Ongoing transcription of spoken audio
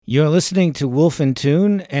You're listening to Wolf and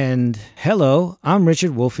Tune, and hello, I'm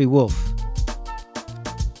Richard Wolfie Wolf.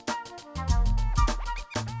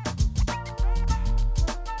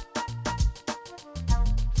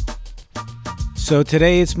 So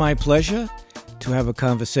today it's my pleasure to have a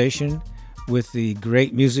conversation with the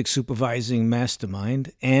great music supervising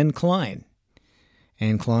mastermind, Anne Klein.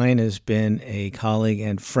 Anne Klein has been a colleague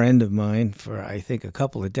and friend of mine for, I think, a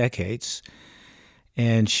couple of decades.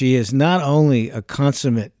 And she is not only a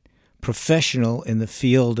consummate professional in the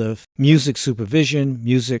field of music supervision,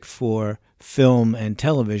 music for film and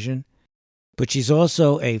television, but she's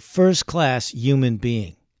also a first-class human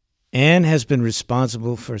being. Anne has been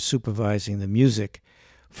responsible for supervising the music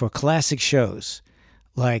for classic shows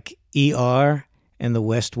like ER and The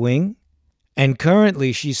West Wing, and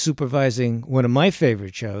currently she's supervising one of my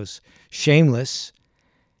favorite shows, Shameless,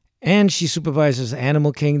 and she supervises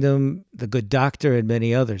Animal Kingdom, The Good Doctor, and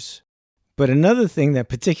many others. But another thing that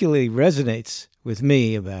particularly resonates with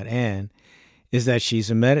me about Anne is that she's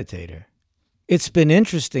a meditator. It's been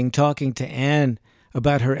interesting talking to Anne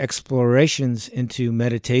about her explorations into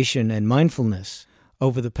meditation and mindfulness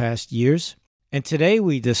over the past years. And today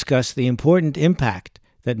we discuss the important impact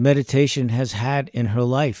that meditation has had in her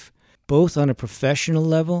life, both on a professional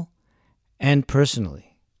level and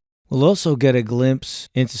personally. We'll also get a glimpse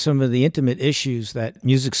into some of the intimate issues that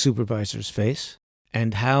music supervisors face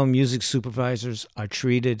and how music supervisors are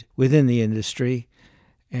treated within the industry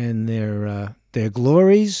and their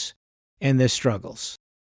glories and their struggles.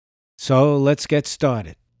 So let's get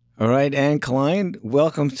started. All right, Anne Klein,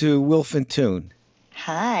 welcome to Wolf and Tune.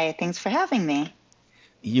 Hi, thanks for having me.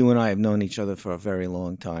 You and I have known each other for a very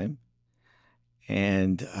long time,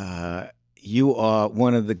 and you are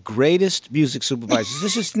one of the greatest music supervisors.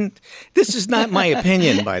 This is not my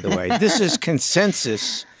opinion, by the way. This is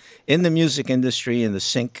consensus in the music industry, in the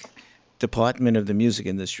sync department of the music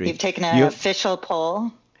industry. You've taken an official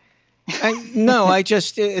poll?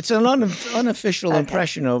 It's an unofficial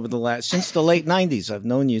impression since the late 90s. I've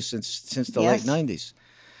known you since the late 90s.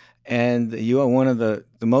 And you are one of the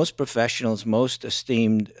most professionals, most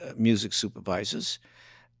esteemed music supervisors,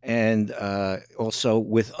 and also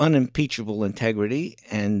with unimpeachable integrity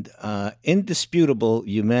and indisputable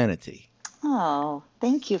humanity. Oh,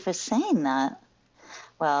 thank you for saying that.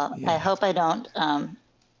 Well, yeah. I hope I don't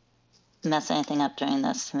mess anything up during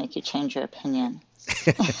this to make you change your opinion.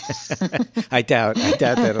 I doubt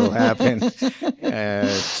that'll happen.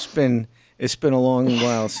 It's been a long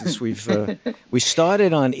while since we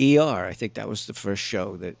started on ER. I think that was the first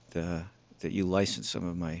show that you licensed some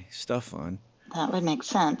of my stuff on. That would make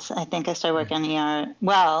sense. I think I started working on ER.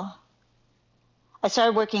 Well, I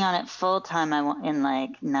started working on it full time in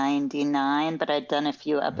like 99, but I'd done a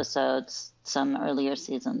few episodes, some earlier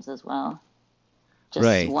seasons as well.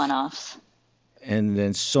 Just one-offs. And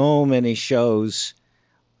then so many shows,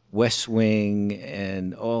 West Wing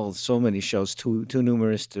and so many shows, too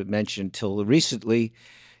numerous to mention. Till recently,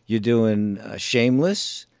 you're doing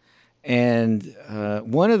Shameless. And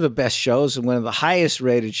one of the best shows and one of the highest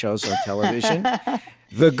rated shows on television,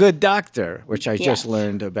 The Good Doctor, which I just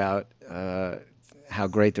learned about how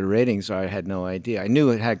great the ratings are. I had no idea. I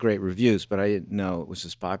knew it had great reviews, but I didn't know it was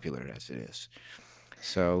as popular as it is.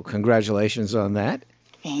 So congratulations on that.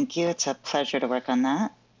 Thank you. It's a pleasure to work on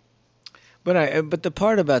that. But the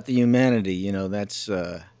part about the humanity, that's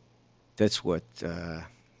what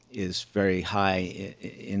is very high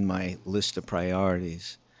in my list of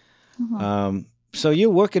priorities. Mm-hmm. So you're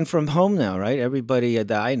working from home now, right? Everybody that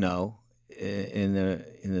I know in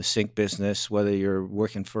the sync business, whether you're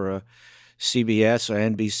working for a CBS or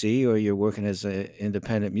NBC or you're working as an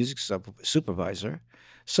independent music supervisor,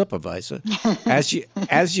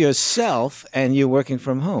 as yourself, and you're working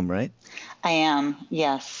from home, right? I am,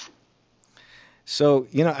 yes. So,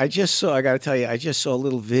 I got to tell you, I just saw a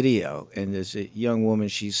little video, and there's a young woman,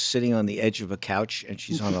 she's sitting on the edge of a couch, and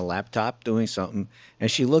she's on a laptop doing something,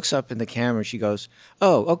 and she looks up in the camera, and she goes,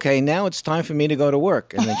 "Oh, okay, now it's time for me to go to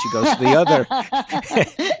work." And then she goes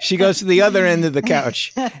to the other end of the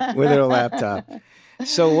couch with her laptop.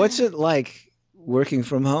 So what's it like working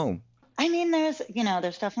from home? I mean, there's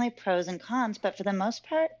definitely pros and cons, but for the most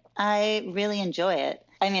part, I really enjoy it.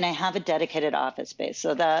 I mean, I have a dedicated office space,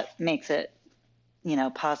 so that makes it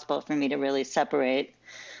possible for me to really separate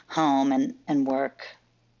home and work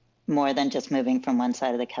more than just moving from one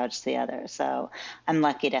side of the couch to the other. So I'm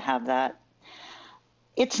lucky to have that.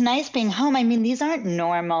 It's nice being home. I mean, these aren't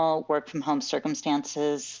normal work from home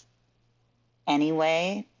circumstances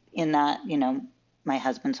anyway, in that, my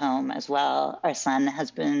husband's home as well. Our son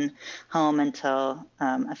has been home until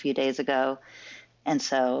a few days ago. And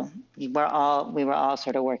so we were all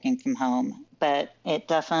sort of working from home. but it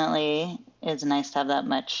definitely is nice to have that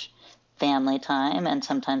much family time, and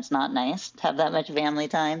sometimes not nice to have that much family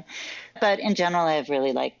time. But in general, I've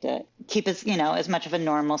really liked it. Keep as much of a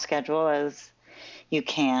normal schedule as you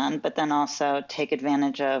can, but then also take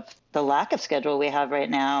advantage of the lack of schedule we have right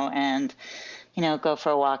now and, go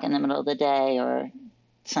for a walk in the middle of the day or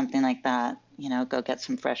something like that. Go get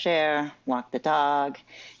some fresh air, walk the dog,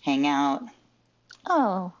 hang out.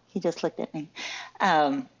 Oh, he just looked at me.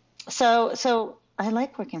 Um, so I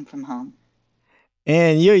like working from home.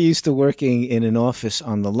 And you're used to working in an office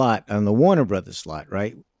on the lot, on the Warner Brothers lot,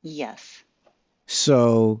 right? Yes.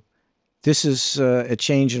 So this is a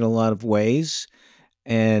change in a lot of ways.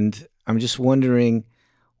 And I'm just wondering,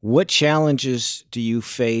 what challenges do you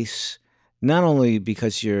face, not only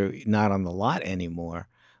because you're not on the lot anymore,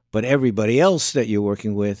 but everybody else that you're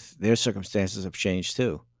working with, their circumstances have changed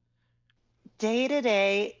too. Day to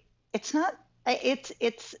day, it's not.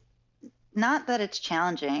 It's not that it's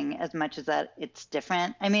challenging as much as that it's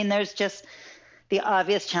different. I mean, there's just the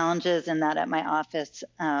obvious challenges in that at my office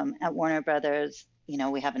at Warner Brothers,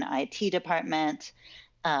 we have an IT department.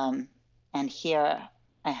 Um, and here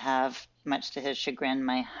I have, much to his chagrin,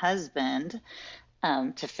 my husband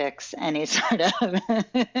to fix any sort of.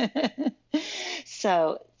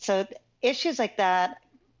 So issues like that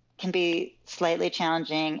can be slightly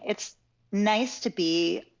challenging. It's nice to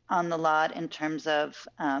be on the lot in terms of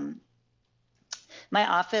my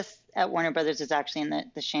office at Warner Brothers is actually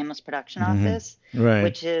in the Shameless production Hmm. office, Right.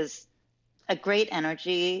 which is a great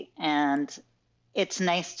energy, and it's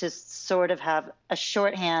nice to sort of have a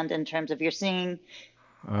shorthand in terms of you're seeing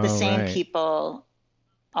the All same right. people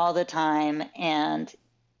all the time. And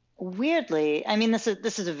weirdly, I mean, this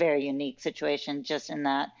is a very unique situation, just in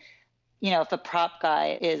that, if a prop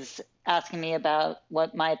guy is asking me about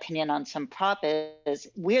what my opinion on some prop is,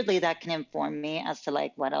 weirdly that can inform me as to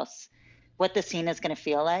like what the scene is going to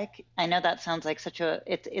feel like. I know that sounds like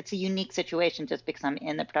it's a unique situation just because I'm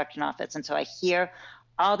in the production office, and so I hear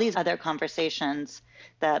all these other conversations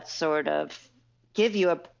that sort of give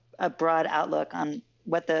you a broad outlook on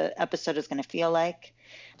what the episode is going to feel like.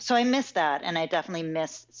 So I miss that, and I definitely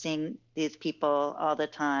miss seeing these people all the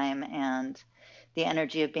time and the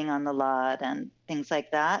energy of being on the lot and things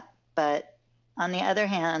like that. But on the other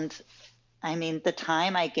hand, I mean, the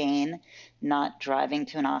time I gain not driving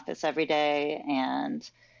to an office every day and,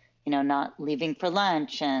 not leaving for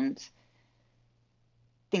lunch and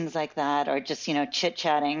things like that, or just, chit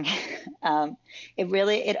chatting,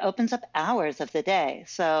 it opens up hours of the day.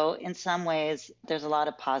 So in some ways, there's a lot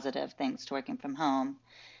of positive things to working from home.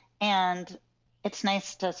 And it's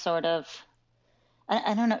nice to sort of,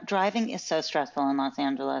 I don't know, driving is so stressful in Los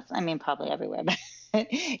Angeles. I mean, probably everywhere, but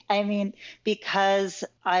I mean, because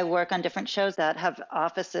I work on different shows that have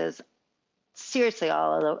offices seriously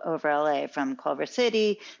all over LA, from Culver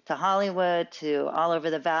City to Hollywood to all over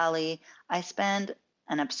the valley. I spend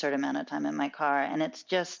an absurd amount of time in my car, and it's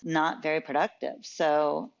just not very productive.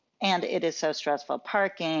 So, and it is so stressful,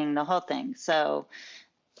 parking, the whole thing. So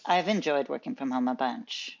I've enjoyed working from home a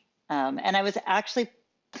bunch. And I was actually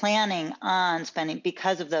planning on spending,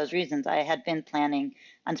 because of those reasons, I had been planning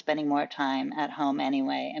on spending more time at home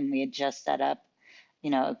anyway. And we had just set up,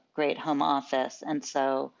 a great home office. And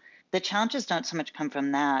so the challenges don't so much come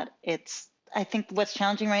from that. I think what's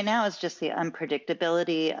challenging right now is just the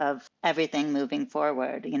unpredictability of everything moving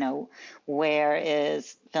forward. Where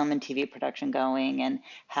is film and TV production going, and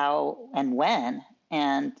how and when,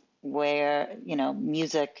 and where,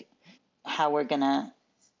 music, how we're going to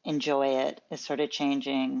enjoy it is sort of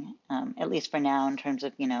changing, at least for now, in terms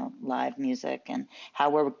of, live music, and how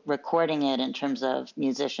we're recording it in terms of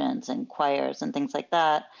musicians and choirs and things like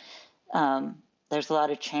that. There's a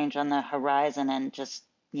lot of change on the horizon, and just,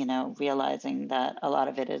 realizing that a lot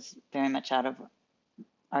of it is very much out of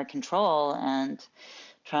our control, and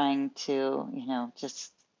trying to,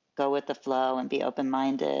 just go with the flow and be open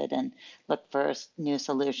minded and look for new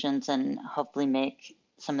solutions and hopefully make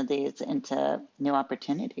some of these into new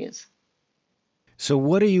opportunities. So,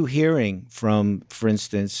 what are you hearing from, for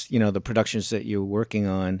instance, the productions that you're working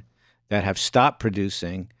on that have stopped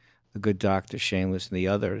producing, The Good Doctor, Shameless, and the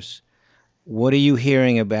others? What are you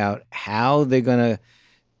hearing about how they're going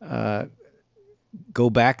to go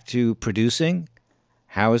back to producing?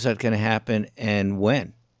 How is that going to happen, and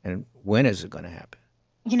when? And when is it going to happen?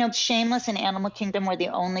 Shameless and Animal Kingdom were the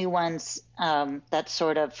only ones that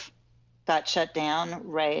sort of got shut down,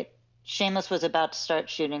 right? Shameless was about to start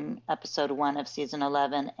shooting episode 1 of season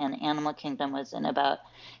 11, and Animal Kingdom was in about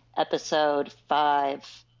episode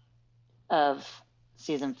 5 of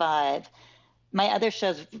season 5. My other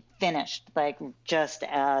shows finished, like, just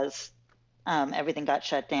as everything got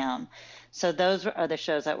shut down. So those are the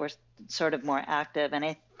shows that were sort of more active. And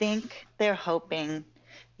I think they're hoping,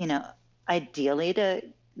 you know, ideally to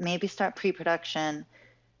maybe start pre-production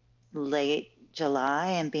late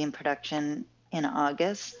July and be in production in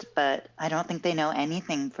August, but I don't think they know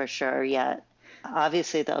anything for sure yet.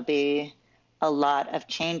 Obviously, there'll be a lot of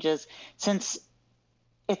changes since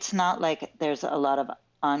it's not like there's a lot of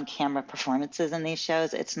on camera performances in these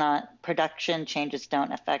shows. It's not production changes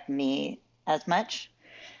don't affect me as much,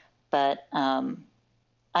 but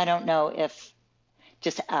I don't know if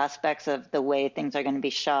just aspects of the way things are going to be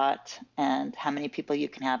shot and how many people you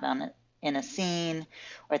can have on it in a scene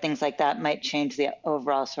or things like that might change the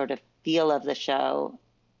overall sort of feel of the show.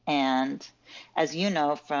 And as you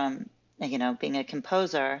know from being a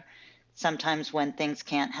composer, sometimes when things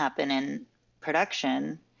can't happen in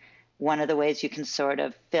production, one of the ways you can sort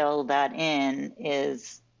of fill that in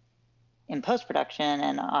is in post-production,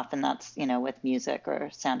 and often that's with music or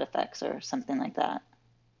sound effects or something like that.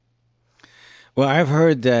 Well, I've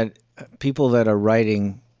heard that people that are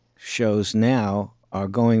writing shows now are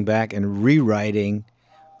going back and rewriting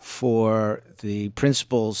for the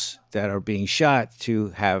principals that are being shot to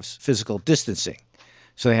have physical distancing.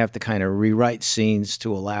 So they have to kind of rewrite scenes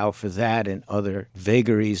to allow for that and other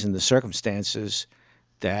vagaries in the circumstances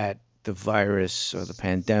that the virus or the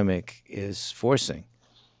pandemic is forcing.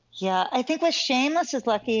 Yeah, I think with Shameless is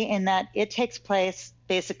lucky in that it takes place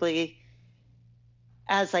basically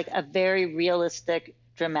as like a very realistic,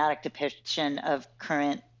 dramatic depiction of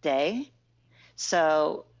current day.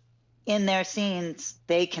 So in their scenes,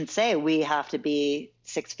 they can say we have to be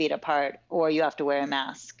 6 feet apart or you have to wear a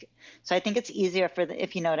mask. So I think it's easier for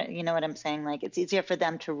if you know what I'm saying, like it's easier for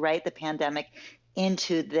them to write the pandemic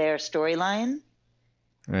into their storyline.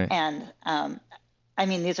 Right. And I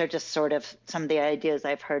mean, these are just sort of some of the ideas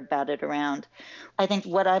I've heard batted around. I think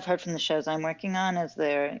what I've heard from the shows I'm working on is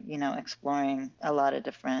they're, exploring a lot of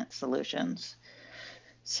different solutions.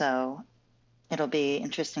 So it'll be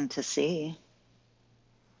interesting to see.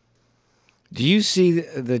 Do you see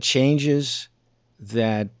the changes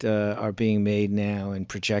that are being made now and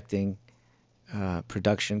projecting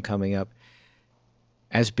production coming up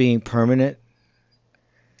as being permanent?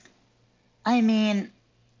 I mean,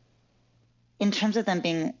 in terms of them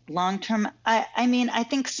being long term, I mean, I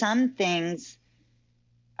think some things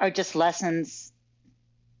are just lessons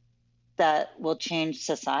that will change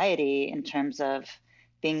society in terms of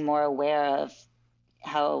being more aware of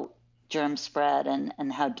how germs spread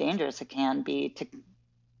and how dangerous it can be to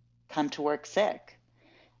come to work sick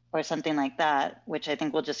or something like that, which I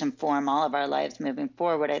think will just inform all of our lives moving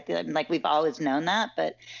forward. I feel like we've always known that,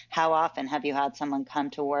 but how often have you had someone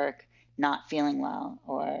come to work not feeling well?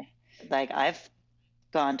 Or like I've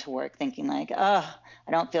gone to work thinking like, oh,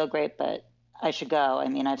 I don't feel great, but I should go. I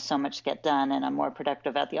mean, I have so much to get done and I'm more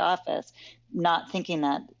productive at the office, not thinking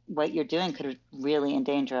that what you're doing could really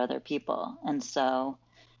endanger other people. And so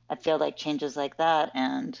I feel like changes like that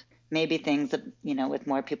and maybe things that, with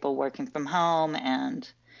more people working from home and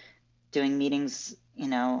doing meetings,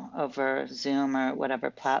 over Zoom or whatever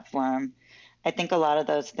platform, I think a lot of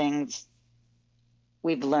those things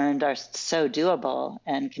we've learned are so doable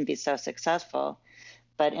and can be so successful.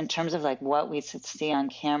 But in terms of like what we see on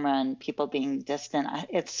camera and people being distant,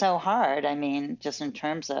 it's so hard. I mean, just in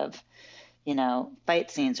terms of, fight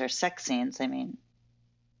scenes or sex scenes, I mean,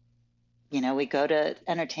 we go to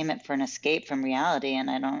entertainment for an escape from reality. And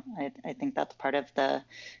I think that's part of the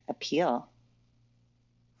appeal.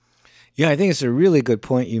 Yeah, I think it's a really good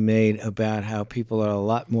point you made about how people are a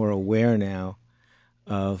lot more aware now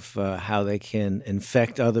of how they can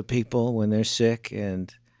infect other people when they're sick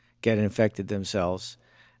and get infected themselves,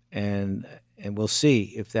 and we'll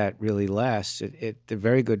see if that really lasts. A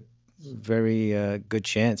very good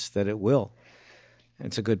chance that it will.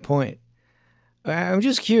 It's a good point. I'm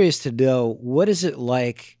just curious to know, what is it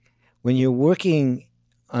like when you're working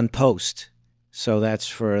on post? So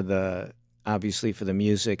that's obviously for the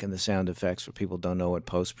music and the sound effects, for people who don't know what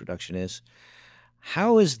post production is.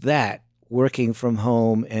 How is that working from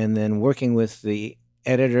home and then working with the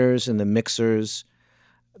editors and the mixers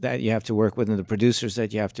that you have to work with and the producers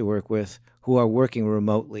that you have to work with who are working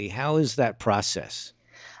remotely? How is that process?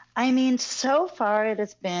 I mean, so far it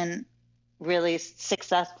has been really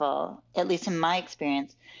successful, at least in my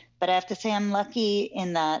experience. But I have to say I'm lucky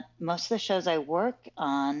in that most of the shows I work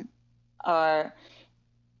on are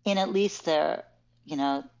in at least their,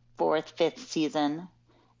 fourth, fifth season,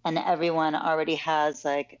 and everyone already has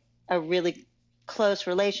like a really close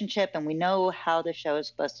relationship and we know how the show is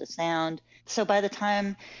supposed to sound. So by the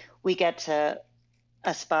time we get to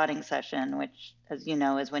a spotting session, which, as you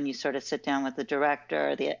know, is when you sort of sit down with the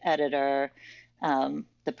director, the editor,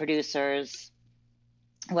 the producers,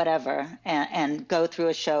 whatever, and go through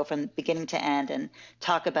a show from beginning to end and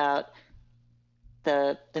talk about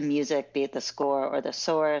the music, be it the score or the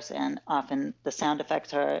source, and often the sound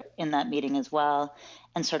effects are in that meeting as well,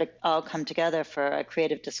 and sort of all come together for a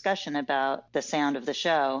creative discussion about the sound of the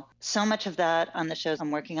show. So much of that on the shows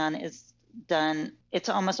I'm working on is done, it's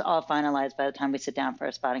almost all finalized by the time we sit down for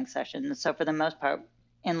a spotting session. So for the most part,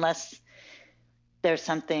 unless there's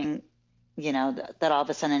something, that all of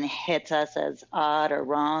a sudden hits us as odd or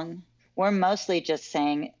wrong, we're mostly just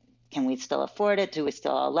saying, can we still afford it? Do we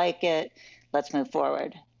still all like it? Let's move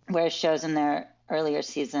forward. Whereas shows in their earlier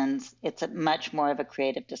seasons, it's much more of a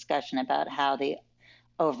creative discussion about how the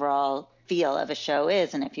overall feel of a show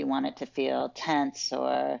is, and if you want it to feel tense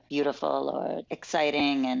or beautiful or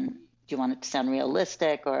exciting, and do you want it to sound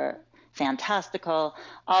realistic or fantastical,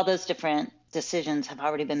 all those different decisions have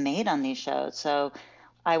already been made on these shows. So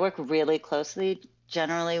I work really closely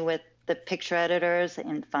generally with the picture editors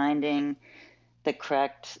in finding the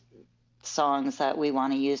correct songs that we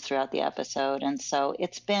want to use throughout the episode. And so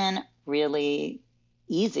it's been really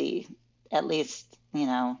easy, at least,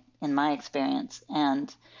 in my experience.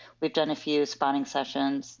 And we've done a few spotting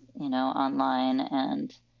sessions, online,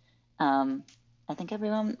 and I think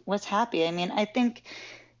everyone was happy. I mean, I think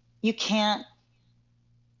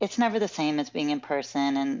it's never the same as being in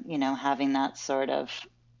person and, having that sort of,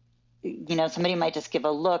 somebody might just give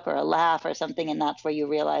a look or a laugh or something, and that's where you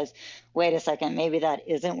realize, wait a second, maybe that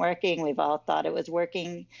isn't working. We've all thought it was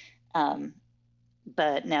working.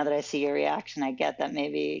 But now that I see your reaction, I get that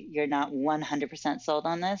maybe you're not 100% sold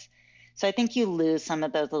on this. So I think you lose some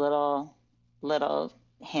of those little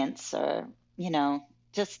hints or,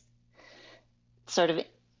 just sort of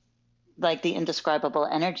like the indescribable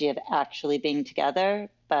energy of actually being together.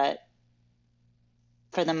 But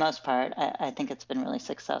for the most part, I think it's been really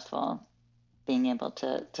successful being able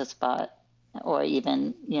to spot or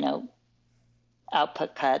even,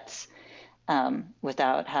 output cuts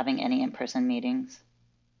without having any in-person meetings.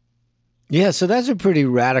 Yeah, so that's a pretty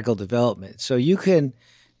radical development. So you can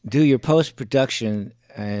do your post-production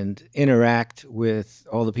and interact with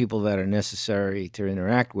all the people that are necessary to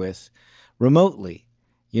interact with remotely.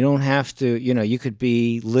 You don't have to, you could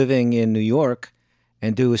be living in New York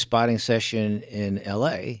and do a spotting session in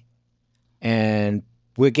LA, and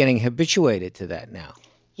we're getting habituated to that now.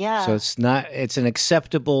 Yeah. So it's an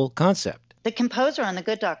acceptable concept. The composer on The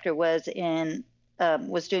Good Doctor was doing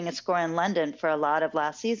a score in London for a lot of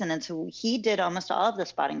last season, and so he did almost all of the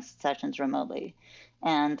spotting sessions remotely,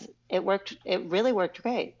 and it really worked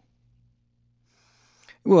great.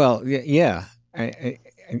 Well, yeah.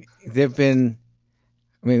 There've been,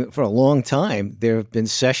 for a long time, there have been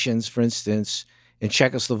sessions, for instance, in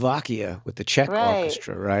Czechoslovakia with the Czech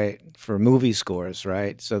Orchestra, right? For movie scores,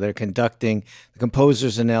 right? So they're conducting the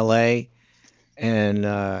composers in LA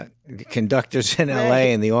and conductors in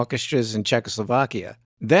LA and the orchestras in Czechoslovakia.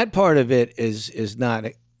 That part of it is not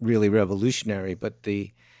really revolutionary, but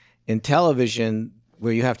in television,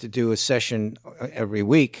 where you have to do a session every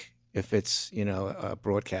week, if it's a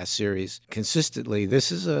broadcast series consistently,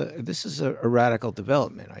 this is a radical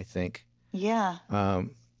development, I think. Yeah.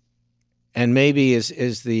 And maybe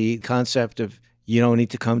is the concept of you don't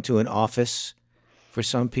need to come to an office for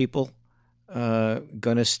some people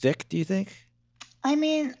gonna stick, do you think? I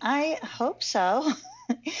mean, I hope so,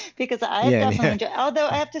 because I've definitely enjoyed, although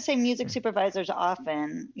I have to say music supervisors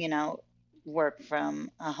often, work from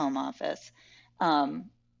a home office.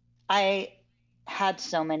 I had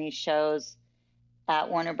so many shows at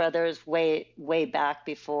Warner Brothers way back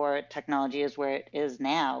before technology is where it is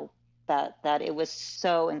now, that it was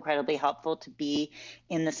so incredibly helpful to be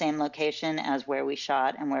in the same location as where we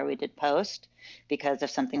shot and where we did post, because if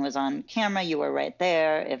something was on camera, you were right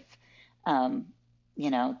there.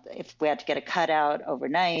 If we had to get a cutout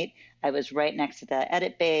overnight, I was right next to the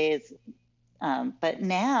edit bays. But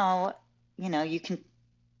now,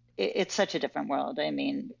 it's such a different world. I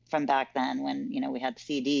mean, from back then when, we had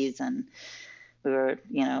CDs and we were,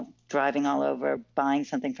 driving all over, buying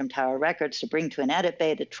something from Tower Records to bring to an edit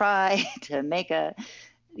bay to try to make a,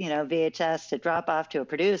 VHS to drop off to a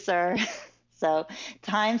producer. So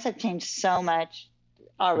times have changed so much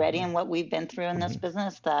already in what we've been through in this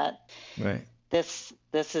business that this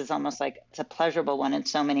is almost like it's a pleasurable one in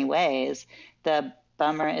so many ways. The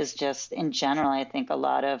bummer is just, in general, I think a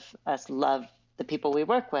lot of us love the people we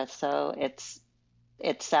work with. So it's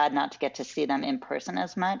sad not to get to see them in person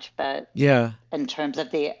as much, but in terms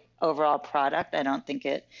of the overall product, I don't think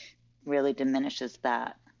it really diminishes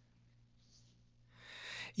that.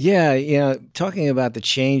 Yeah, talking about the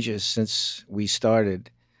changes since we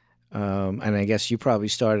started, And I guess you probably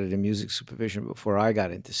started in music supervision before I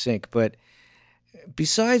got into sync. But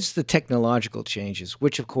besides the technological changes,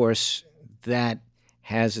 which of course that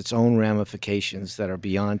has its own ramifications that are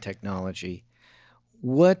beyond technology,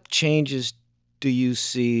 what changes do you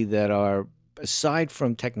see that are aside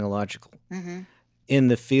from technological Hmm. in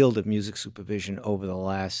the field of music supervision over the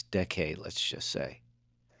last decade, let's just say?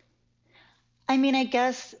 I mean, I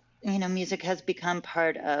guess, music has become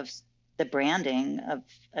part of the branding of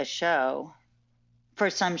a show. For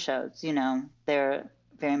some shows, they're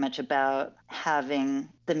very much about having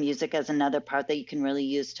the music as another part that you can really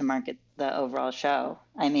use to market the overall show.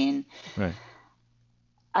 I mean, Right.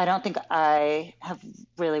 I don't think I have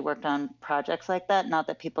really worked on projects like that. Not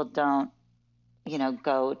that people don't,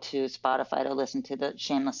 go to Spotify to listen to the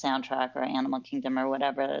Shameless soundtrack or Animal Kingdom or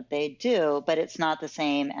whatever they do, but it's not the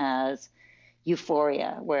same as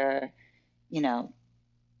Euphoria, where, you know,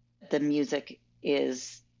 the music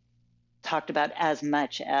is talked about as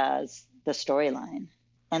much as the storyline.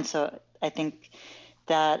 And so I think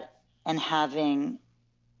that, and having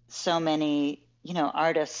so many,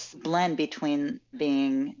 artists blend between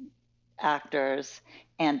being actors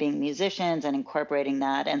and being musicians and incorporating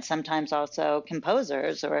that, and sometimes also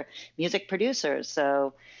composers or music producers.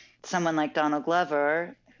 So someone like Donald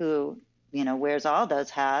Glover, who, wears all those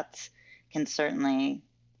hats, can certainly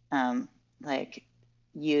like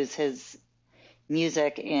use his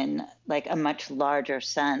music in like a much larger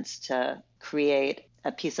sense to create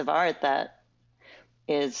a piece of art that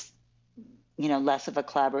is, less of a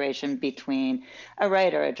collaboration between a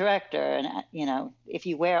writer, a director. And, if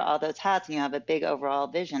you wear all those hats and you have a big overall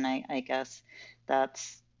vision, I guess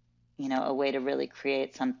that's, a way to really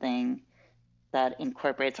create something that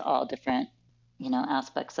incorporates all different,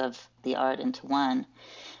 aspects of the art into one.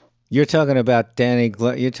 You're talking about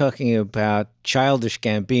you're talking about Childish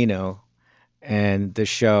Gambino and the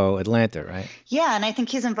show Atlanta, right? Yeah. And I think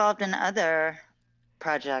he's involved in other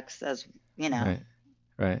projects as, you know, Right.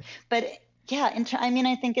 Right. but yeah, I mean,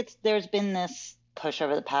 I think there's been this push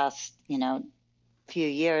over the past, few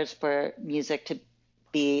years for music to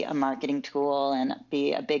be a marketing tool and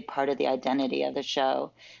be a big part of the identity of the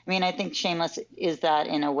show. I mean, I think Shameless is that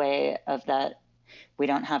in a way of that we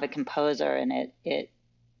don't have a composer, and it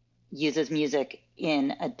uses music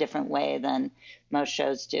in a different way than most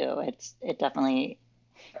shows do. It definitely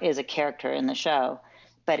is a character in the show,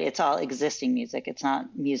 but it's all existing music. It's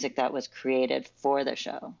not music that was created for the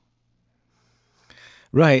show.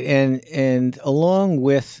 Right. And along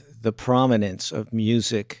with the prominence of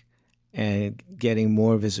music and getting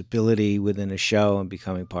more visibility within a show and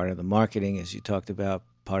becoming part of the marketing, as you talked about,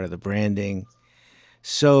 part of the branding.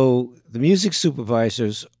 So the music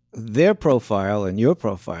supervisors, their profile and your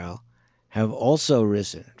profile have also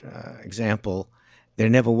risen. Example, there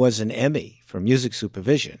never was an Emmy for music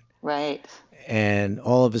supervision. Right. And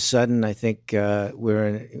all of a sudden, I think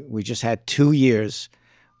we just had 2 years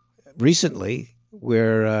recently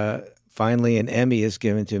where finally an Emmy is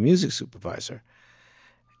given to a music supervisor.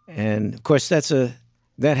 And of course, that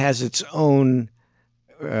has its own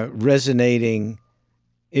resonating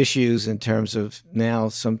issues in terms of now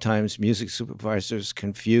sometimes music supervisors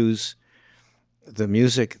confuse the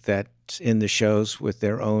music that's in the shows with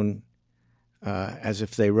their own, as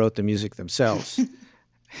if they wrote the music themselves.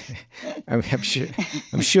 I'm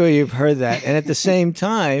sure you've heard that. And at the same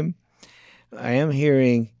time, I am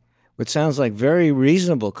hearing what sounds like very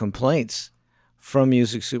reasonable complaints from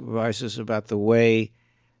music supervisors about the way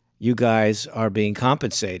you guys are being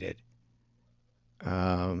compensated.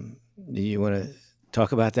 Do you want to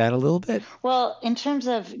talk about that a little bit? Well, in terms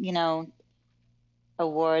of,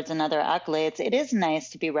 awards and other accolades, it is nice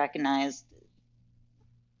to be recognized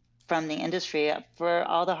from the industry for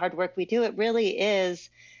all the hard work we do. It really is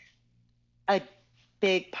a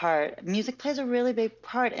big part. Music plays a really big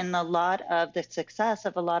part in a lot of the success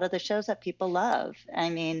of a lot of the shows that people love. I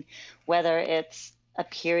mean, whether it's a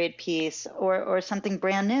period piece or something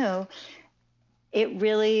brand new, it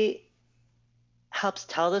really helps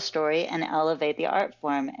tell the story and elevate the art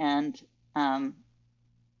form. And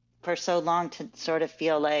for so long to sort of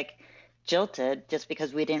feel like jilted just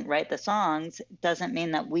because we didn't write the songs doesn't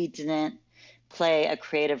mean that we didn't play a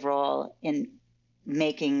creative role in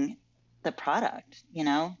making the product.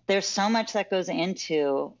 There's so much that goes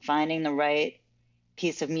into finding the right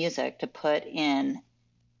piece of music to put in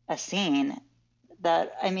a scene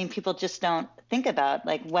that, I mean, people just don't think about,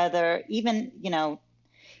 like whether even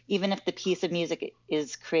if the piece of music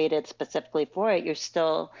is created specifically for it, you're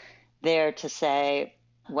still there to say,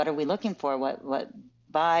 what are we looking for? What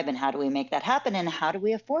vibe, and how do we make that happen, and how do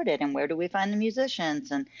we afford it, and where do we find the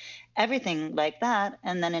musicians, and everything like that.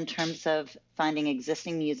 And then in terms of finding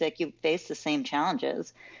existing music, you face the same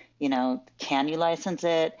challenges. Can you license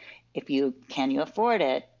it? If you can, you afford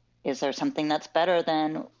it? Is there something that's better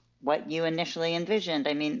than what you initially envisioned?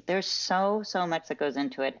 I mean, there's so much that goes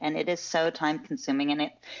into it, and it is so time consuming,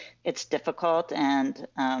 and it's difficult, and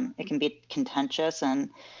it can be contentious, and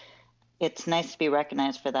it's nice to be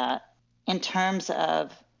recognized for that. In terms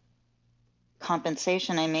of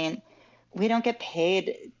compensation, I mean, we don't get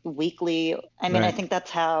paid weekly. I mean, I think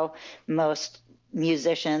that's how most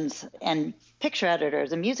musicians and picture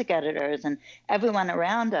editors and music editors and everyone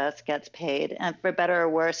around us gets paid. And for better or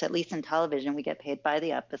worse, at least in television, we get paid by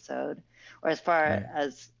the episode, or as far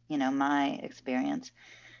as, my experience.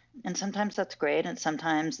 And sometimes that's great, and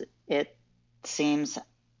sometimes it seems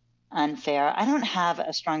unfair. I don't have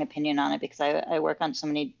a strong opinion on it because I work on so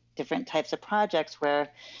many different types of projects where,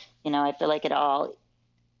 I feel like it all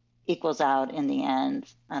equals out in the end.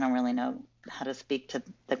 I don't really know how to speak to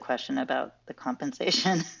the question about the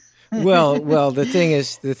compensation. Well, the thing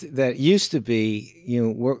is that used to be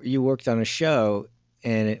you worked on a show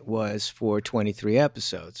and it was for 23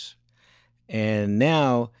 episodes, and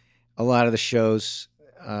now a lot of the shows,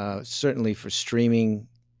 certainly for streaming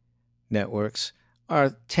networks,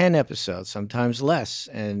 are 10 episodes, sometimes less.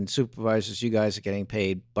 And supervisors, you guys are getting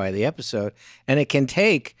paid by the episode, and it can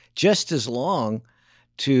take just as long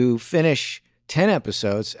to finish 10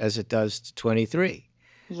 episodes as it does to 23.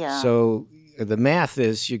 Yeah. So the math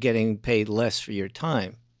is you're getting paid less for your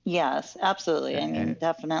time. Yes, absolutely. I mean,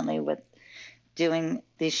 definitely with doing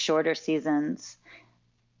these shorter seasons,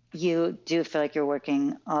 you do feel like you're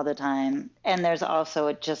working all the time. And there's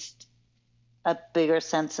also just a bigger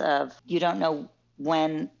sense of you don't know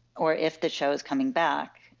when or if the show is coming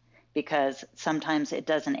back, because sometimes it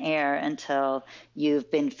doesn't air until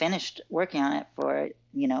you've been finished working on it for,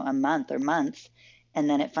 a month or months. And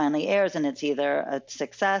then it finally airs, and it's either a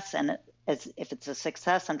success. And if it's a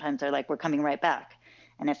success, sometimes they're like, we're coming right back.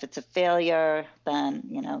 And if it's a failure,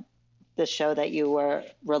 then, the show that you were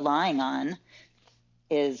relying on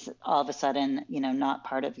is all of a sudden, not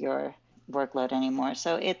part of your workload anymore.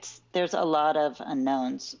 So there's a lot of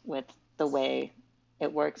unknowns with the way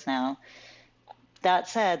it works now. That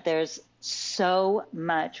said, there's so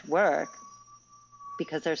much work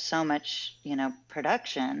because there's so much,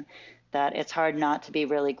 production, that it's hard not to be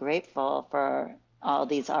really grateful for all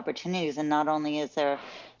these opportunities. And not only is there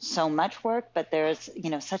so much work, but there's,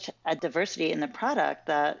 such a diversity in the product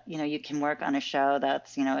that, you can work on a show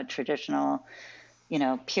that's, a traditional,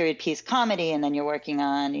 period piece comedy, and then you're working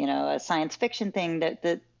on, a science fiction thing.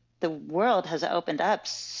 That the world has opened up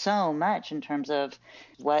so much in terms of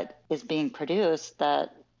what is being produced,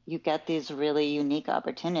 that you get these really unique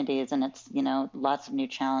opportunities, and it's, lots of new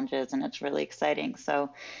challenges, and it's really exciting.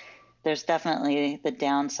 So there's definitely the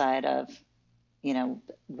downside of,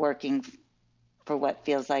 working for what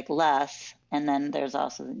feels like less. And then there's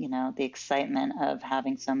also, the excitement of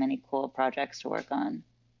having so many cool projects to work on.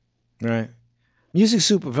 Right. Music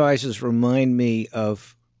supervisors remind me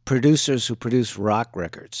of producers who produce rock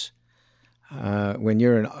records.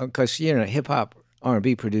 Because hip hop,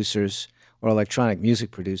 R&B producers or electronic music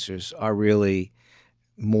producers are really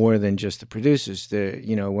more than just the producers.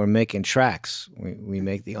 We're making tracks. We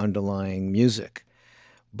make the underlying music.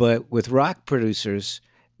 But with rock producers,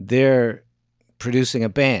 they're producing a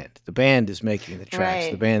band. The band is making the tracks.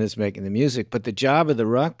 Right. The band is making the music. But the job of the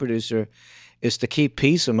rock producer is to keep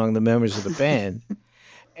peace among the members of the band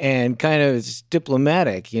and kind of it's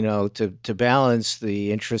diplomatic, to balance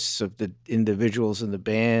the interests of the individuals in the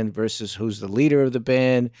band versus who's the leader of the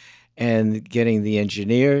band, and getting the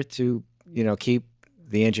engineer to, keep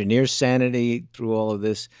the engineer's sanity through all of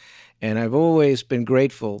this. And I've always been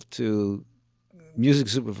grateful to music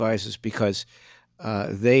supervisors because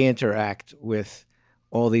they interact with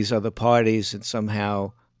all these other parties and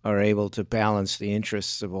somehow are able to balance the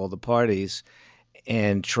interests of all the parties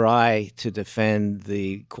and try to defend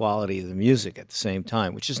the quality of the music at the same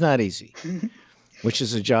time, which is not easy, which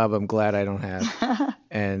is a job I'm glad I don't have,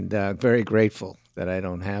 and very grateful that I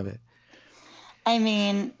don't have it. I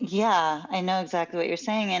mean, yeah, I know exactly what you're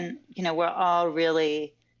saying. And, we're all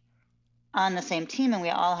really on the same team, and we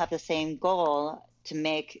all have the same goal to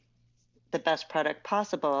make the best product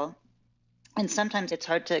possible. And sometimes it's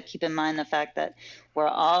hard to keep in mind the fact that we're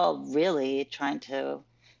all really trying to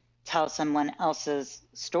tell someone else's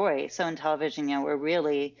story. So in television,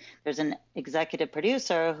 there's an executive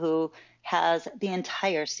producer who has the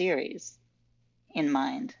entire series in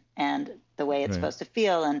mind, and the way it's Right. supposed to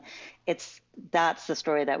feel. And that's the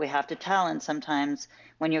story that we have to tell. And sometimes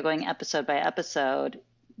when you're going episode by episode,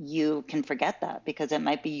 you can forget that because it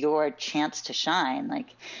might be your chance to shine. Like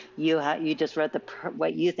you just wrote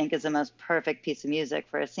what you think is the most perfect piece of music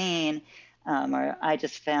for a scene. Or I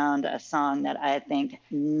just found a song that I think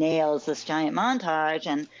nails this giant montage,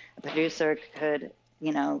 and a producer could,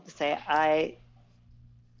 say, I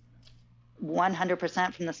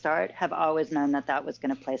 100% from the start have always known that was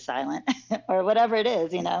going to play silent or whatever it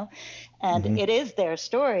is, and Mm-hmm. it is their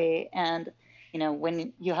story. And,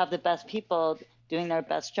 when you have the best people doing their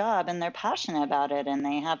best job and they're passionate about it and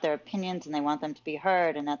they have their opinions and they want them to be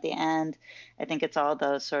heard. And at the end, I think it's all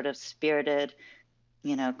those sort of spirited,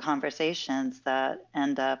 conversations that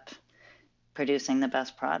end up producing the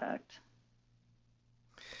best product.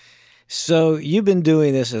 So you've been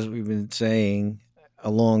doing this, as we've been saying, a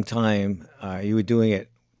long time. You were doing it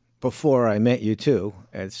before I met you too,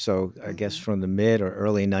 and so I guess from the mid or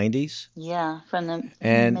early '90s Yeah, from the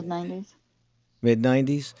and mid 90s. mid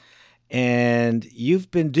 '90s, and you've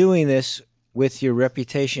been doing this with your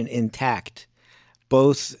reputation intact,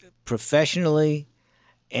 both professionally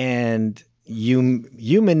and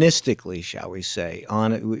humanistically, shall we say,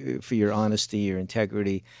 for your honesty, your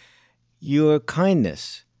integrity, your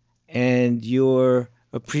kindness, and your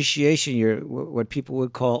appreciation, your what people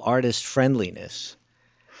would call artist friendliness.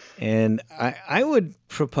 And I would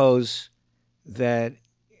propose that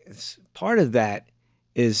part of that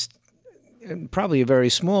is, and probably a very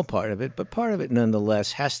small part of it, but part of it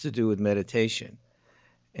nonetheless has to do with meditation.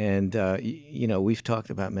 And, we've talked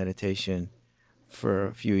about meditation for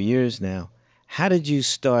a few years now. How did you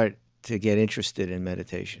start to get interested in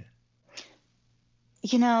meditation?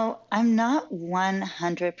 I'm not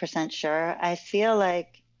 100% sure. I feel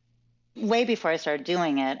like way before I started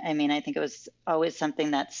doing it, I mean, I think it was always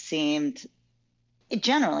something that seemed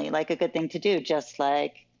generally like a good thing to do, just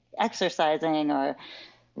like exercising or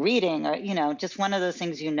reading or, just one of those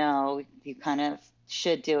things, you kind of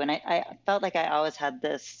should do. And I felt like I always had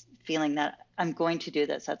this feeling that I'm going to do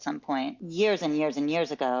this at some point. Years and years and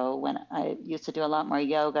years ago, when I used to do a lot more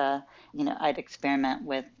yoga, I'd experiment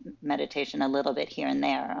with meditation a little bit here and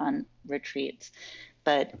there on retreats,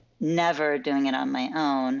 but never doing it on my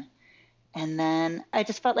own. And then I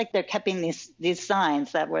just felt like there kept being these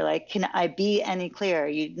signs that were like, can I be any clearer?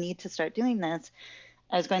 You need to start doing this.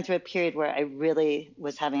 I was going through a period where I really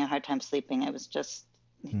was having a hard time sleeping. I was just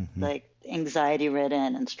Mm-hmm. like anxiety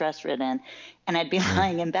ridden and stress ridden. And I'd be Right.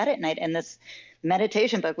 lying in bed at night and this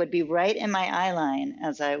meditation book would be right in my eye line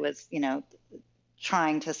as I was,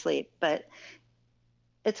 trying to sleep. But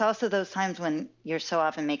it's also those times when you're so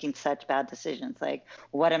often making such bad decisions. Like,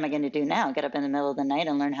 what am I going to do now? Get up in the middle of the night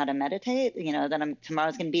and learn how to meditate? Then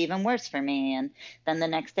tomorrow's going to be even worse for me. And then the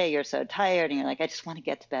next day you're so tired and you're like, I just want to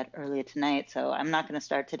get to bed early tonight. So I'm not going to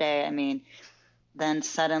start today. I mean, then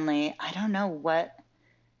suddenly, I don't know what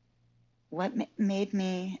made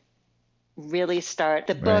me really start.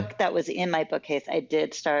 The Right. book that was in my bookcase, I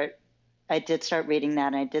did start reading that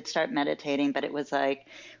and I did start meditating, but it was like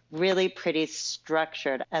really pretty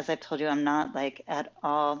structured. As I've told you, I'm not like at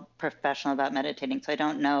all professional about meditating, so I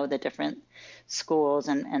don't know the different schools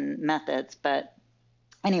and methods. But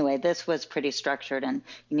anyway, this was pretty structured, and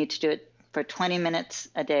you need to do it for 20 minutes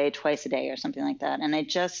a day, twice a day, or something like that. And I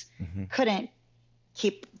just Mm-hmm. couldn't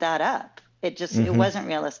keep that up. It Mm-hmm. wasn't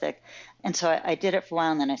realistic. And so I did it for a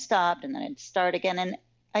while, and then I stopped, and then I'd start again. And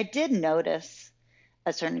I did notice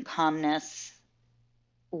a certain calmness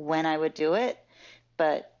when I would do it,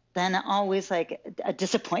 but then always like a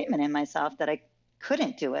disappointment in myself that I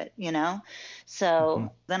couldn't do it. Mm-hmm.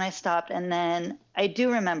 So then I stopped. And then I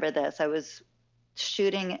do remember this. I was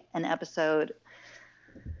shooting an episode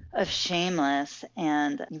of Shameless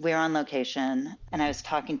and we were on location, and I was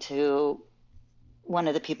talking to one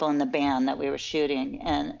of the people in the band that we were shooting,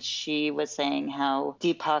 and she was saying how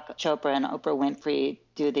Deepak Chopra and Oprah Winfrey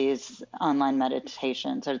do these online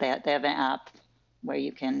meditations, or they have an app where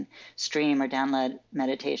you can stream or download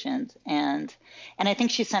meditations. And I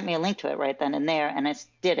think she sent me a link to it right then and there, and I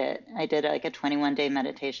did it. I did like a 21-day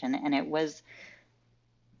meditation, and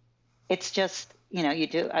it's just,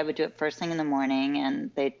 I would do it first thing in the morning,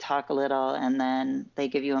 and they talk a little, and then they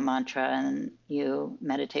give you a mantra and you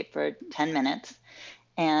meditate for 10 minutes.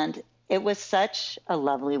 And it was such a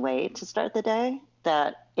lovely way to start the day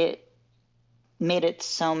that it made it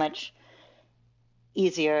so much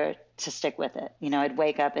easier to stick with it. I'd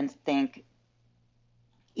wake up and think,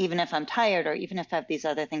 even if I'm tired or even if I have these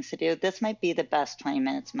other things to do, this might be the best 20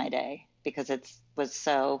 minutes of my day because it was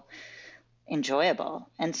so enjoyable.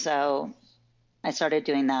 And so I started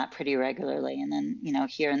doing that pretty regularly. And then,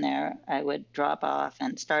 here and there, I would drop off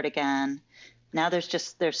and start again. Now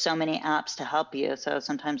there's so many apps to help you. So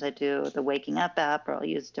sometimes I do the Waking Up app, or I'll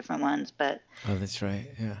use different ones, but Oh, that's right.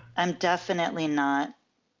 Yeah. I'm definitely not,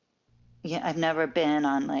 yeah, I've never been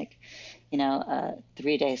on like, a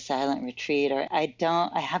 3-day silent retreat, or I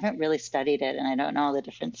haven't really studied it, and I don't know all the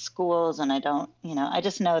different schools, and I don't, I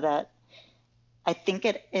just know that I think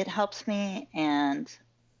it helps me, and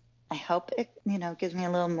I hope it, gives me a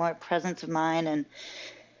little more presence of mind and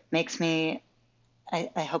makes me,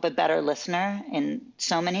 I hope, a better listener in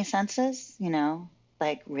so many senses,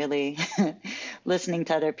 like really listening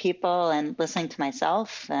to other people and listening to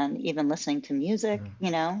myself and even listening to music.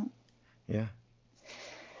 Yeah.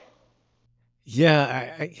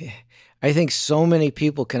 Yeah, I think so many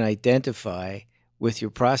people can identify with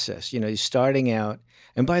your process. You're starting out.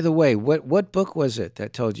 And by the way, what book was it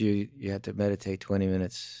that told you you had to meditate 20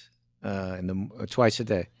 minutes twice a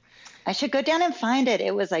day? I should go down and find it.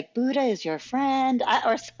 It was like Buddha is your friend,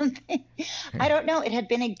 or something. I don't know. It had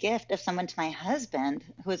been a gift of someone to my husband,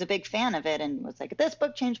 who was a big fan of it, and was like, "This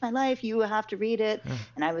book changed my life. You have to read it."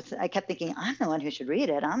 And I kept thinking, I'm the one who should read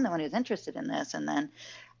it. I'm the one who's interested in this. And then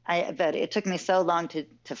but it took me so long to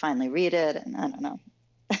finally read it, and I don't know.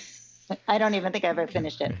 I don't even think I ever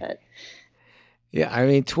finished it, but Yeah, I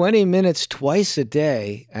mean, 20 minutes twice a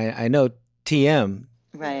day. I know TM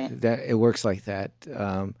right. that it works like that.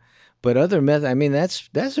 But other method, I mean, that's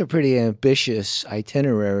a pretty ambitious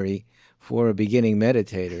itinerary for a beginning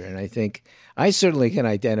meditator, and I think I certainly can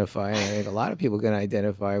identify, and I think a lot of people can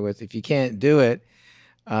identify with if you can't do it,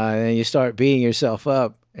 then you start beating yourself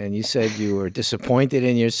up. And you said you were disappointed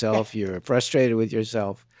in yourself, you were frustrated with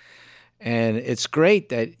yourself, and it's great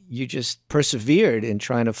that you just persevered in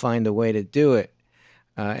trying to find a way to do it,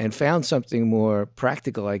 and found something more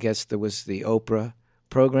practical. I guess there was the Oprah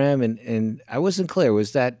program, and I wasn't clear.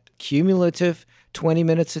 Was that cumulative 20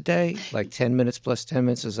 minutes a day, like 10 minutes plus 10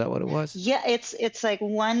 minutes? Is that what it was? Yeah, it's like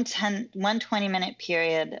one 20-minute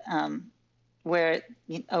period, where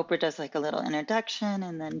Oprah does like a little introduction,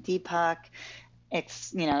 and then Deepak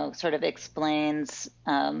sort of explains,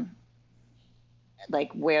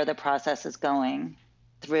 like where the process is going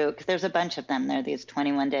through, because there's a bunch of them. There are these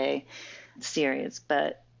 21-day series,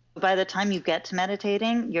 but by the time you get to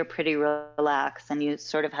meditating, you're pretty relaxed, and you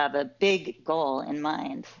sort of have a big goal in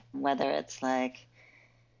mind, whether it's like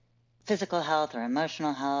physical health or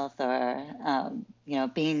emotional health, or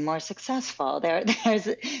being more successful. There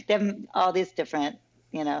are all these different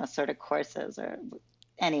sort of courses, or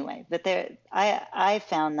anyway, but I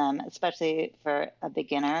found them, especially for a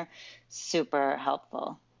beginner, super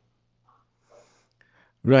helpful.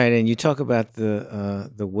 Right, and you talk about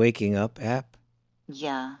the Waking Up app.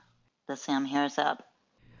 Yeah, the Sam Harris app.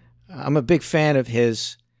 I'm a big fan of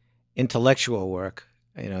his intellectual work.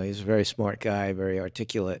 He's a very smart guy, very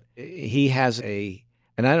articulate. He has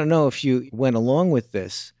and I don't know if you went along with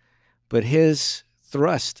this, but his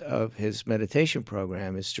thrust of his meditation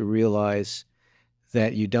program is to realize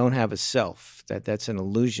that you don't have a self, that that's an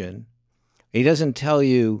illusion. He doesn't tell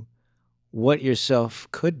you what your self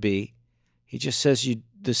could be. He just says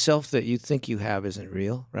the self that you think you have isn't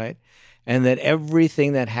real, right? And that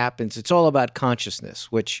everything that happens, it's all about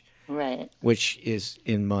consciousness, which Right. is,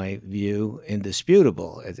 in my view,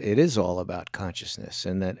 indisputable. It is all about consciousness,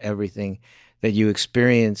 and that everything that you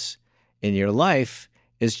experience in your life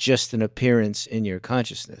is just an appearance in your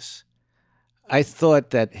consciousness. I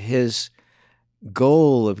thought that his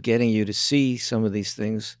goal of getting you to see some of these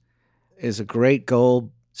things is a great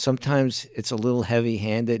goal. Sometimes it's a little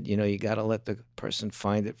heavy-handed. You got to let the person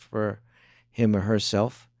find it for him or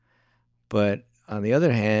herself. But on the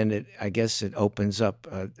other hand, I guess it opens up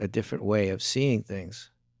a different way of seeing things,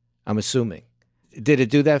 I'm assuming. Did it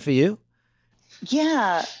do that for you?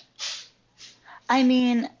 Yeah. I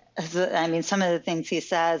mean, some of the things he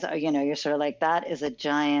says are, you're sort of like, that is a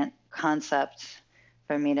giant concept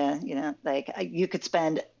for me to, like, you could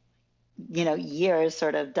spend, years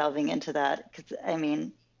sort of delving into that. Because,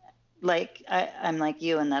 like, I'm like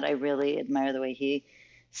you in that I really admire the way he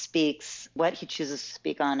speaks, what he chooses to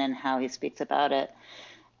speak on, and how he speaks about it.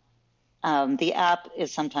 The app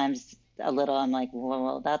is sometimes a little, I'm like,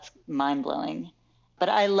 whoa, that's mind blowing. But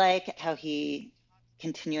I like how he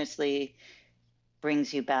continuously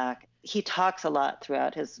brings you back. He talks a lot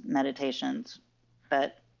throughout his meditations,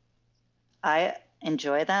 but I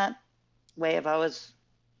enjoy that way of always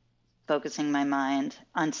focusing my mind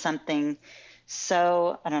on something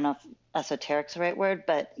so, I don't know if esoteric's the right word,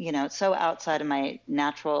 but so outside of my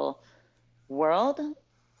natural world.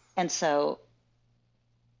 And so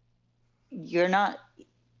your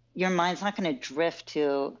mind's not going to drift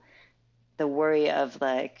to the worry of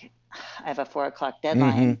like, I have a 4 o'clock Mm-hmm.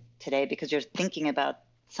 deadline today, because you're thinking about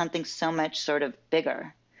something so much sort of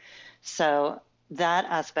bigger. So that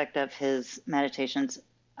aspect of his meditations,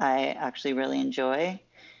 I actually really enjoy.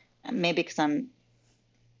 Maybe because I'm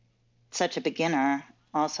such a beginner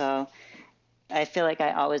also, I feel like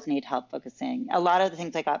I always need help focusing. A lot of the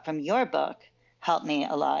things I got from your book helped me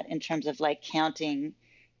a lot in terms of like counting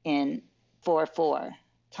in 4/4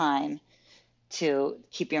 time to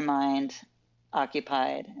keep your mind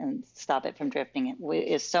occupied and stop it from drifting. It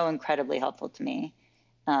is so incredibly helpful to me.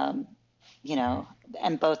 Um, you know,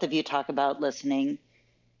 and both of you talk about listening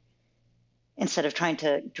instead of trying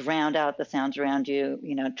to drown out the sounds around you,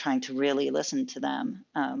 trying to really listen to them.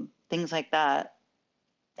 Things like that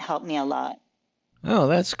help me a lot. Oh,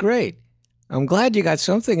 that's great. I'm glad you got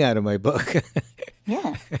something out of my book.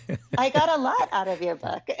 Yeah. I got a lot out of your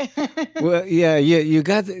book. Well, yeah, you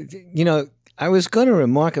got, I was going to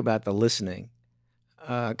remark about the listening,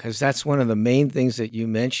 because that's one of the main things that you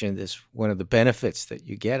mentioned is one of the benefits that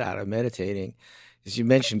you get out of meditating is you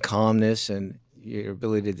mentioned calmness and your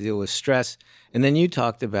ability to deal with stress. And then you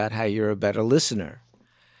talked about how you're a better listener.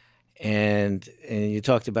 And you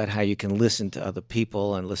talked about how you can listen to other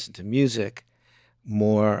people and listen to music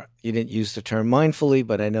more. You didn't use the term mindfully,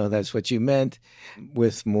 but I know that's what you meant,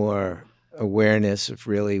 with more awareness of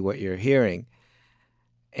really what you're hearing.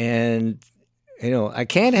 And I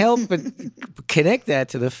can't help but connect that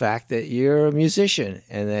to the fact that you're a musician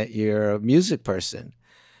and that you're a music person.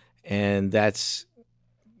 And that's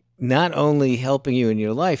not only helping you in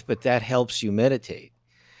your life, but that helps you meditate.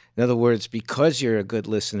 In other words, because you're a good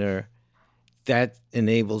listener, that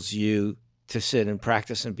enables you to sit and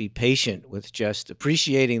practice and be patient with just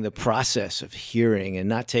appreciating the process of hearing and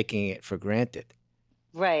not taking it for granted.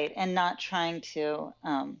 Right. And not trying to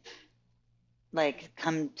like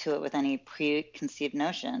come to it with any preconceived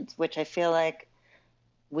notions, which I feel like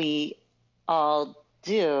we all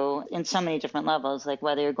do in so many different levels. Like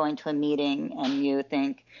whether you're going to a meeting and you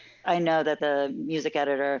think, I know that the music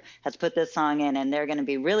editor has put this song in and they're going to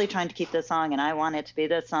be really trying to keep this song and I want it to be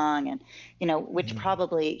this song, and which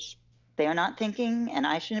probably they're not thinking and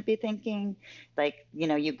I shouldn't be thinking. Like,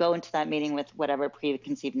 you go into that meeting with whatever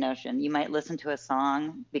preconceived notion. You might listen to a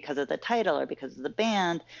song because of the title or because of the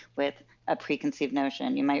band with a preconceived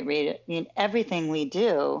notion. You might read it. Everything we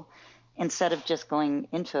do, instead of just going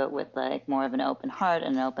into it with like more of an open heart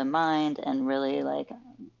and an open mind and really like,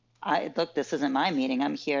 look, this isn't my meeting.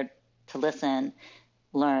 I'm here to listen,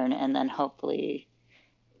 learn, and then hopefully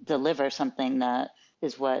deliver something that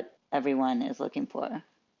is what everyone is looking for.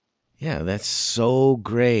 Yeah, that's so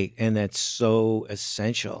great. And that's so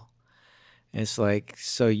essential. It's like,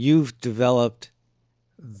 so you've developed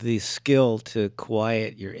the skill to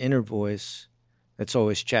quiet your inner voice that's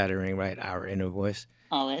always chattering, right? Our inner voice,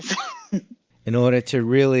 Always. in order to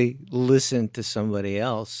really listen to somebody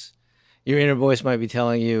else. Your inner voice might be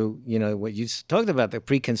telling you, what you talked about, the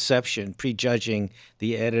preconception, prejudging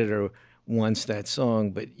the editor wants that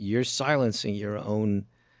song, but you're silencing your own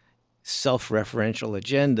self-referential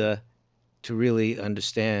agenda to really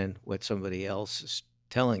understand what somebody else is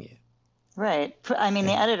telling you. Right. I mean,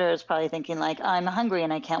 the And editor is probably thinking like, I'm hungry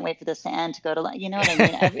and I can't wait for this to end to go to lunch. You know what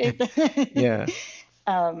I mean? yeah.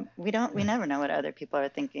 We never know what other people are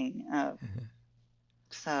thinking of.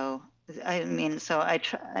 So, I mean, so I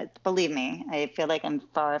try, believe me, I feel like I'm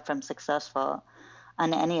far from successful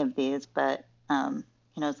on any of these, but,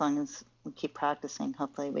 as long as we keep practicing,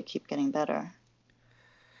 hopefully we keep getting better.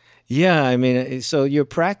 Yeah, I mean, so your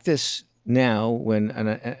practice now,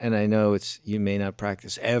 and I know you may not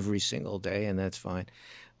practice every single day, and that's fine.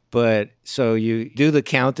 But so you do the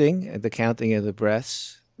counting of the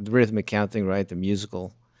breaths, the rhythmic counting, right? The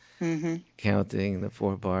musical counting, the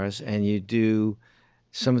 4 bars, and you do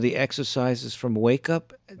some of the exercises from Wake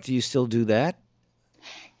Up. Do you still do that?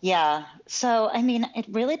 Yeah. So, I mean, it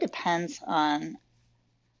really depends on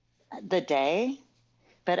the day,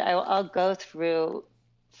 but I'll go through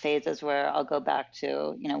phases where I'll go back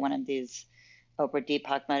to, one of these Oprah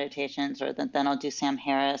Deepak meditations, or then I'll do Sam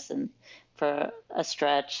Harris and for a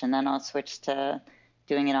stretch, and then I'll switch to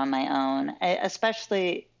doing it on my own.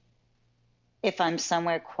 Especially if I'm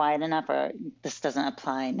somewhere quiet enough, or this doesn't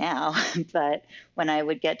apply now, but when I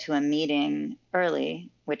would get to a meeting early,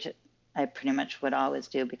 which I pretty much would always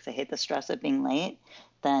do because I hate the stress of being late,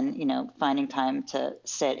 then, finding time to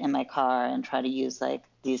sit in my car and try to use like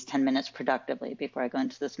these 10 minutes productively before I go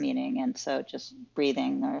into this meeting. And so just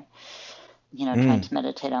breathing or, trying to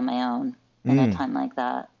meditate on my own in a time like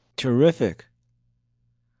that. Terrific.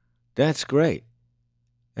 That's great.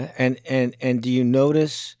 And do you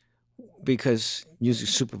notice because music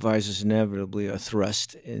supervisors inevitably are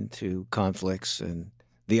thrust into conflicts and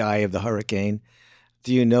the eye of the hurricane.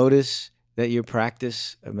 Do you notice that your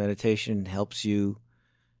practice of meditation helps you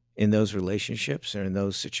in those relationships or in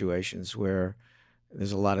those situations where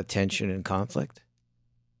there's a lot of tension and conflict?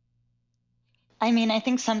 I mean, I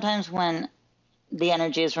think sometimes when the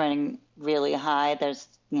energy is running really high,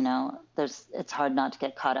 it's hard not to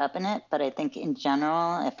get caught up in it. But I think in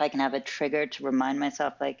general, if I can have a trigger to remind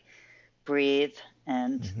myself, like, breathe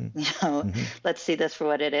and, Mm-hmm. you know, Mm-hmm. let's see this for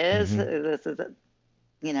what it is. Mm-hmm. This is,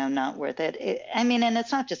 not worth it. I mean, and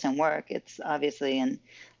it's not just in work, it's obviously in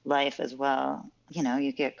life as well.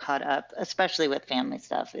 You get caught up, especially with family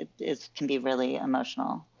stuff. It can be really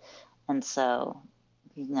emotional. And so,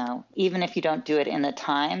 even if you don't do it in the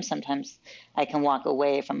time, sometimes I can walk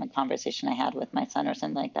away from a conversation I had with my son or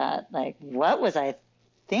something like that. Like, what was I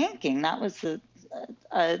thinking? That was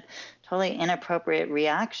a totally inappropriate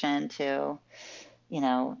reaction to,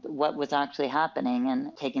 what was actually happening,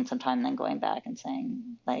 and taking some time, then going back and saying,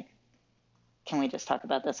 like, can we just talk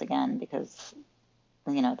about this again? Because,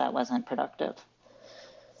 that wasn't productive.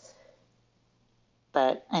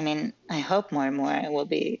 But I mean, I hope more and more it will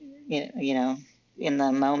be, in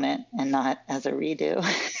the moment and not as a redo.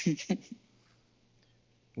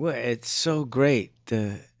 Well, it's so great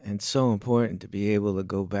and so important to be able to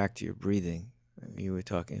go back to your breathing you were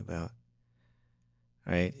talking about,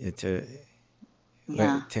 right?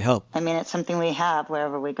 Yeah. To help, I mean, it's something we have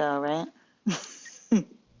wherever we go, right?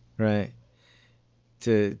 right?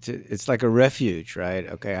 It's like a refuge, right?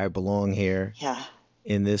 Okay, I belong here Yeah.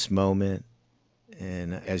 in this moment,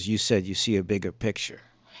 and as you said, you see a bigger picture.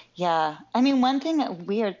 Yeah. I mean, one thing, a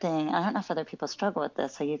weird thing, I don't know if other people struggle with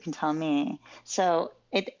this, so you can tell me. So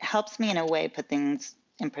it helps me in a way put things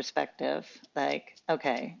in perspective. Like,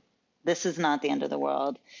 okay, this is not the end of the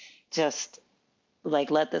world. Just,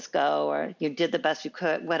 like, let this go, or you did the best you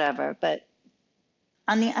could, whatever. But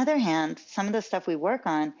on the other hand, some of the stuff we work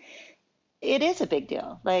on, it is a big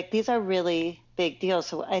deal. Like, these are really big deals.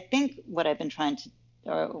 So I think what I've been trying to,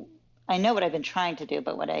 or I know what I've been trying to do,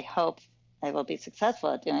 but what I hope I will be successful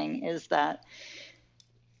at doing is that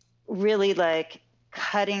really, like,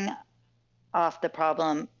 cutting off the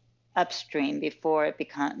problem upstream before it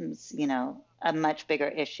becomes, a much bigger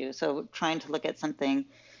issue. So trying to look at something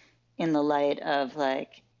in the light of,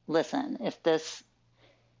 like, listen, if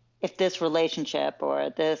this relationship or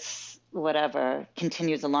this whatever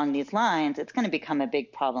continues along these lines, it's going to become a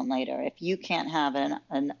big problem later. If you can't have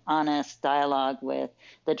an honest dialogue with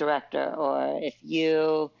the director, or if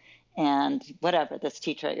you and whatever, this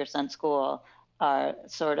teacher at your son's school are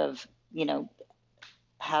sort of,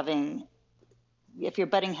 having, if you're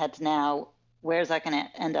butting heads now, where's that going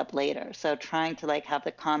to end up later? So trying to, like, have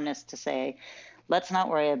the calmness to say, let's not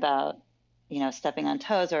worry about, stepping on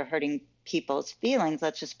toes or hurting people's feelings.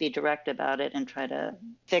 Let's just be direct about it and try to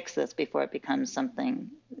fix this before it becomes something,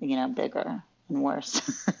 bigger and worse.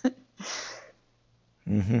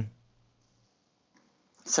 Mm-hmm.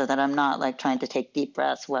 So that I'm not, like, trying to take deep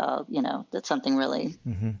breaths. Well, that something really,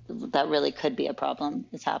 Mm-hmm. that really could be a problem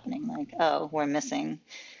is happening. Like, oh, we're missing,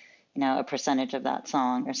 a percentage of that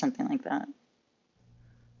song or something like that.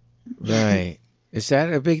 Right. Is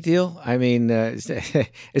that a big deal? I mean, is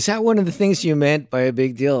that one of the things you meant by a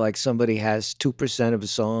big deal? Like somebody has 2% of a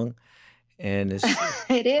song and is.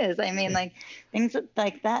 It is. I mean, like, things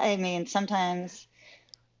like that. I mean, sometimes,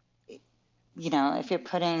 if you're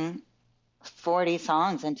putting 40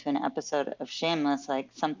 songs into an episode of Shameless, like,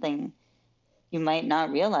 something, you might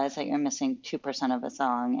not realize that you're missing 2% of a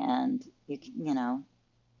song, and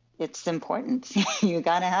it's important. You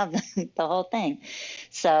got to have the whole thing.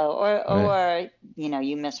 So, Right. or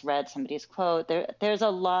you misread somebody's quote. There's a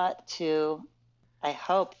lot to, I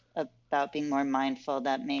hope, about being more mindful,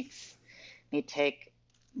 that makes me take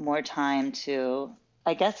more time to,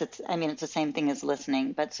 I guess it's the same thing as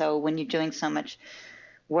listening. But so when you're doing so much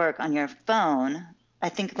work on your phone, I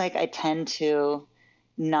think, like, I tend to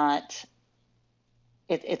not,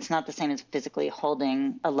 it's not the same as physically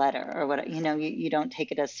holding a letter or what, you don't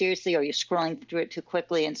take it as seriously, or you're scrolling through it too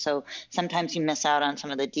quickly. And so sometimes you miss out on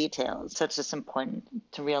some of the details. So it's just important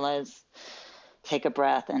to realize, take a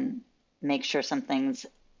breath and make sure something's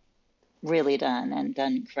really done and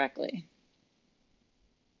done correctly.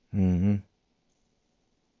 Mm-hmm.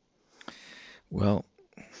 Well,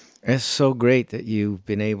 it's so great that you've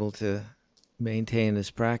been able to maintain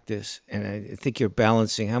this practice. And I think you're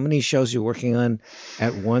balancing how many shows you're working on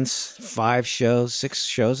at once? 5 shows, 6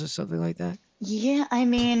 shows, or something like that? Yeah, I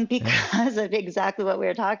mean, Yeah. because of exactly what we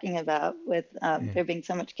were talking about with Yeah. there being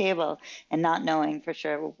so much cable and not knowing for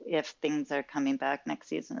sure if things are coming back next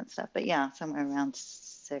season and stuff. But yeah, somewhere around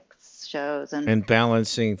 6 shows. And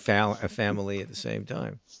balancing a family at the same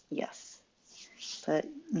time. Yes. But,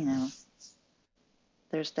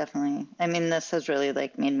 there's definitely, this has really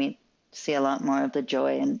like made me see a lot more of the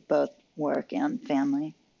joy in both work and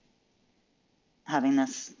family, having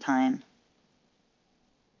this time.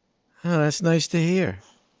 Oh, that's nice to hear.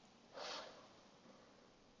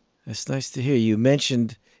 That's nice to hear. You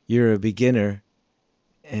mentioned you're a beginner,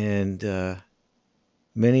 and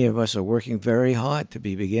many of us are working very hard to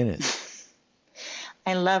be beginners.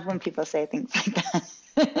 I love when people say things like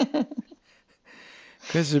that.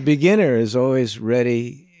 Because the beginner is always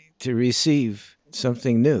ready to receive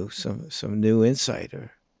something new, some new insight,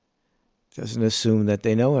 or doesn't assume that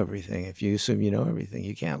they know everything. If you assume you know everything,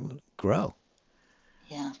 you can't grow.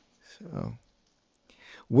 Yeah. So,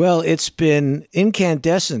 well, it's been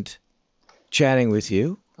incandescent chatting with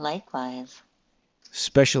you. Likewise.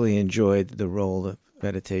 Especially enjoyed the role of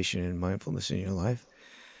meditation and mindfulness in your life.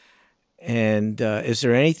 And is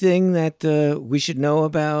there anything that we should know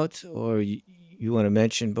about or you want to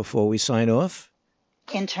mention before we sign off?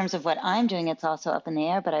 In terms of what I'm doing, it's also up in the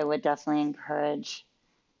air, but I would definitely encourage,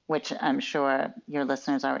 which I'm sure your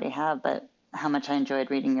listeners already have, but how much I enjoyed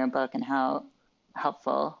reading your book and how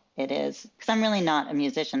helpful it is. Because I'm really not a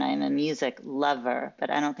musician. I am a music lover, but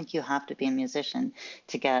I don't think you have to be a musician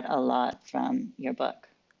to get a lot from your book.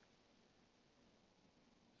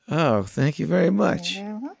 Oh, thank you very much.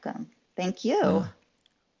 You're welcome. Thank you.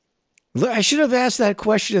 Look, I should have asked that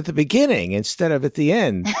question at the beginning instead of at the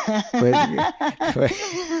end. Well,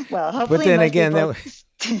 hopefully but then most again,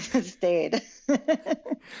 people stayed.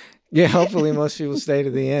 Yeah, hopefully most people stay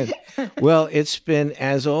to the end. Well, it's been,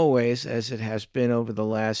 as always, as it has been over the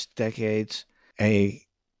last decades, a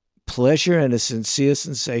pleasure and a sincere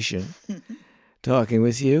sensation talking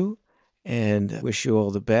with you, and wish you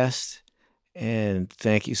all the best. And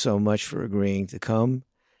thank you so much for agreeing to come,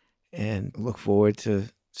 and look forward to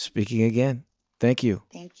speaking again. Thank you.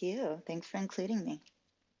 Thank you. Thanks for including me.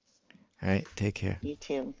 All right, take care. You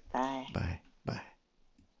too. Bye. Bye. Bye.